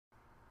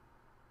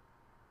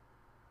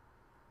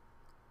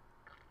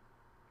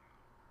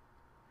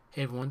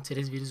Hey everyone,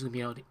 today's video is going to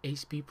be about the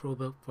HP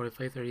ProBook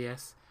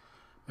 4530s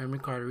memory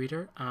card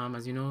reader.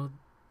 As you know,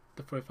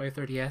 the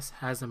 4530s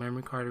has a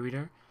memory card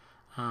reader.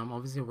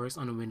 Obviously it works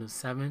on the Windows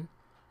 7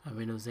 and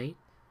Windows 8.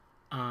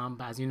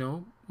 But as you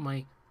know,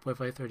 my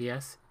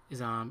 4530s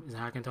is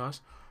Hackintosh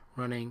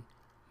running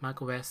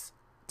macOS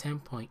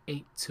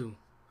 10.82.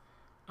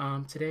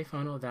 Today I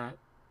found out that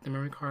the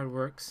memory card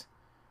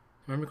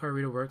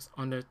reader works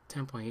under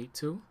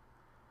 10.82.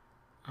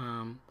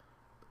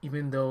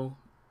 Even though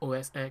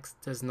OS X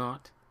does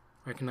not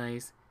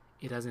recognize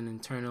it as an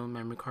internal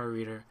memory card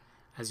reader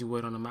as you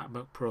would on a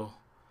MacBook Pro.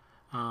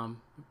 Let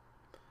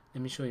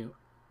me show you.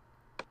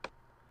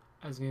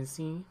 As you can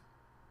see,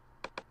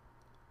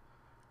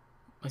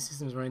 my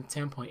system is running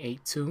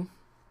 10.82,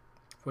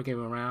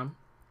 4GB of RAM,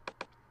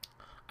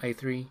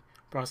 i3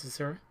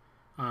 processor,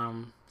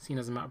 seen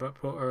as a MacBook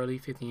Pro early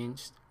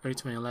 50-inch, early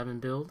 2011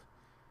 build.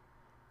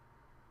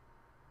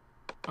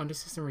 On the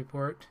system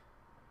report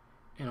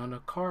and on the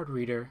card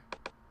reader,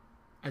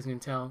 as you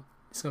can tell,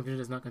 this computer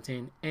does not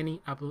contain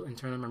any Apple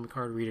internal memory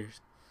card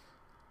readers.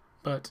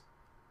 But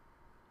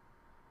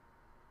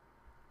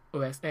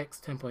OS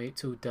X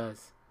 10.82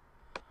 does.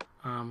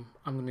 I'm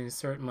going to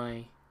insert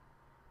my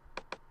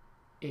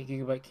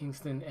 8GB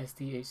Kingston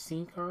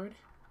SDHC card.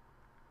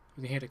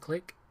 You can hear the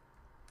click.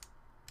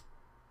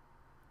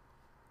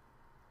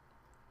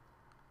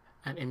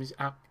 And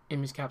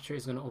image capture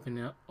is going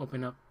to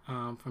open up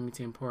for me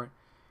to import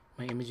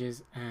my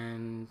images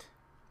and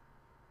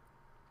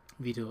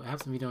video. I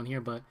have some video on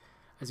here, but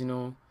as you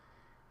know,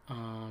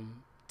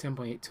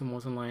 10.82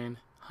 multi-line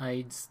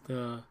hides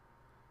the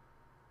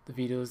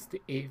videos,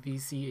 the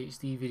 8VC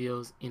HD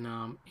videos in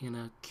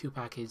a Q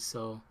package,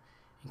 so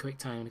in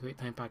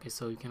QuickTime package,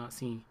 so you cannot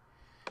see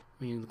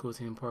when you go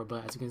to import.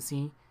 But as you can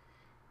see,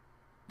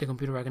 the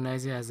computer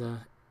recognizes it as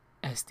a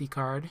SD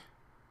card,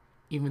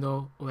 even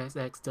though OS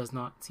X does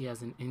not see it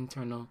as an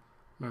internal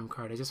memory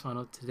card. I just found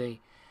out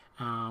today.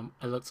 I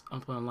looked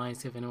up online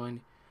to see if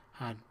anyone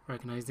had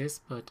recognized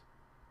this, but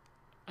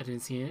I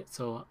didn't see it,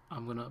 so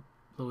I'm gonna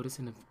upload this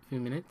in a few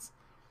minutes.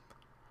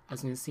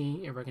 As you can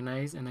see, it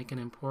recognized, and I can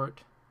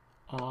import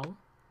all.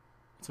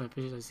 It's my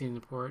pictures I see in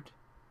import,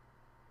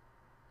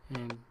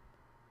 and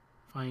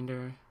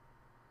Finder,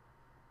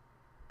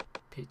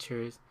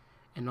 pictures,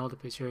 and all the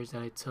pictures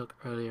that I took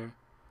earlier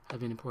have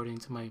been imported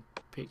into my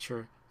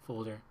picture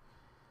folder.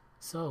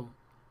 So,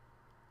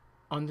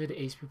 under the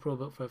HP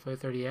ProBook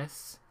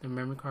 4530s, the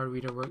memory card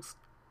reader works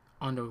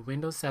under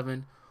Windows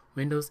 7,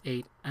 Windows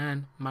 8,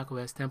 and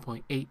macOS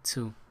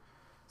 10.82.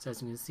 So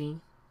as you can see,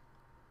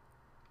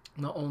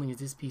 not only is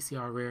this PC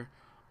hardware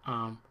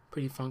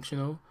pretty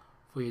functional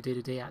for your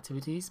day-to-day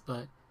activities,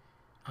 but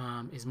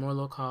is more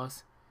low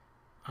cost,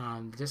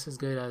 just as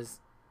good as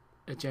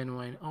a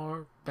genuine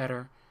or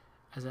better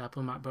as an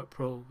Apple MacBook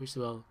Pro, which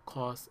will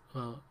cost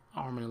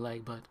arm and a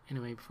leg. But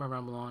anyway, before I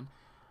ramble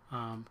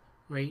on,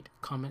 rate,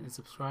 comment, and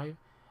subscribe,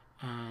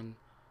 and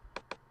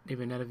there'll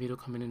be another video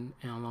coming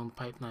in along the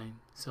pipeline.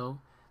 So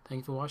thank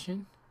you for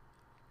watching.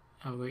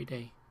 Have a great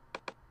day.